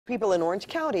People in Orange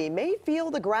County may feel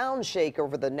the ground shake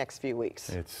over the next few weeks.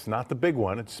 It's not the big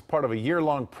one. It's part of a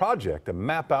year-long project to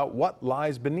map out what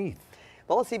lies beneath.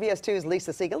 Well, CBS 2's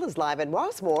Lisa Siegel is live in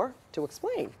Rossmore to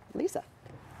explain. Lisa.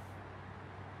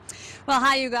 Well,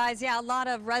 hi, you guys. Yeah, a lot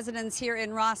of residents here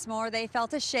in Rossmore, they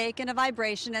felt a shake and a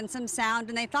vibration and some sound,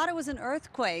 and they thought it was an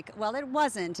earthquake. Well, it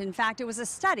wasn't. In fact, it was a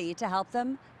study to help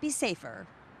them be safer.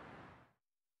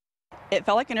 It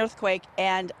felt like an earthquake,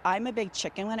 and I'm a big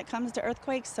chicken when it comes to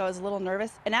earthquakes, so I was a little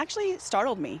nervous and actually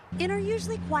startled me. In her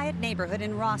usually quiet neighborhood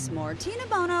in Rossmore, Tina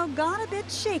Bono got a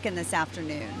bit shaken this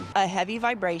afternoon. A heavy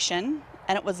vibration,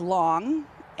 and it was long.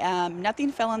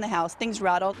 Nothing fell in the house. Things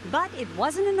rattled. But it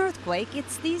wasn't an earthquake.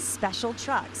 It's these special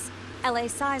trucks. LA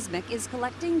Seismic is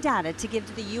collecting data to give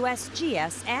to the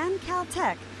USGS and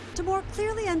CalTech to more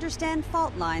clearly understand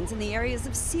fault lines in the areas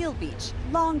of Seal Beach,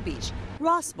 Long Beach,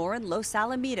 Rossmore, and Los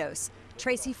Alamitos.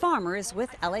 Tracy Farmer is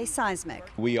with LA Seismic.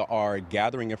 We are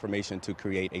gathering information to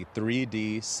create a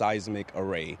 3D seismic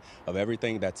array of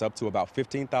everything that's up to about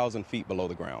 15,000 feet below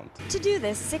the ground. To do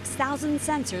this, 6,000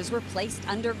 sensors were placed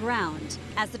underground.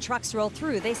 As the trucks roll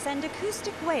through, they send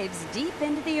acoustic waves deep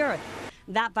into the earth.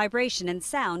 That vibration and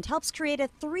sound helps create a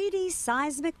 3D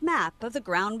seismic map of the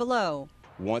ground below.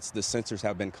 Once the sensors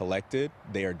have been collected,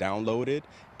 they are downloaded,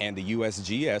 and the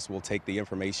USGS will take the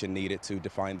information needed to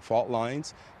define fault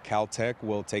lines. CalTech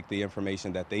will take the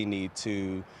information that they need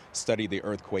to study the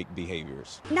earthquake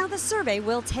behaviors. Now, the survey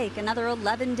will take another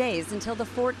 11 days until the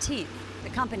 14th. The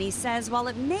company says while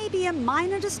it may be a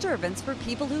minor disturbance for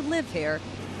people who live here,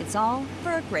 it's all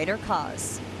for a greater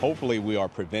cause. Hopefully, we are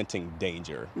preventing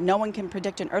danger. No one can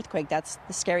predict an earthquake. That's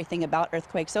the scary thing about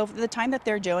earthquakes. So for the time that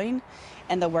they're doing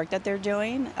and the work that they're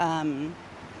doing, I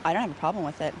don't have a problem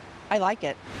with it. I like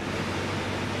it.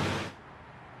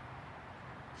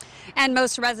 And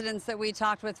most residents that we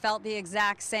talked with felt the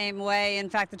exact same way. In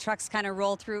fact, the trucks kind of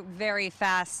roll through very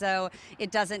fast, so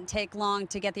it doesn't take long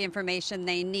to get the information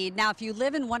they need. Now, if you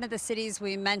live in one of the cities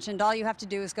we mentioned, all you have to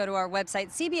do is go to our website,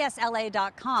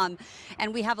 cbsla.com,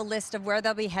 and we have a list of where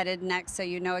they'll be headed next, so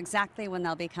you know exactly when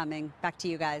they'll be coming. Back to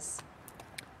you guys.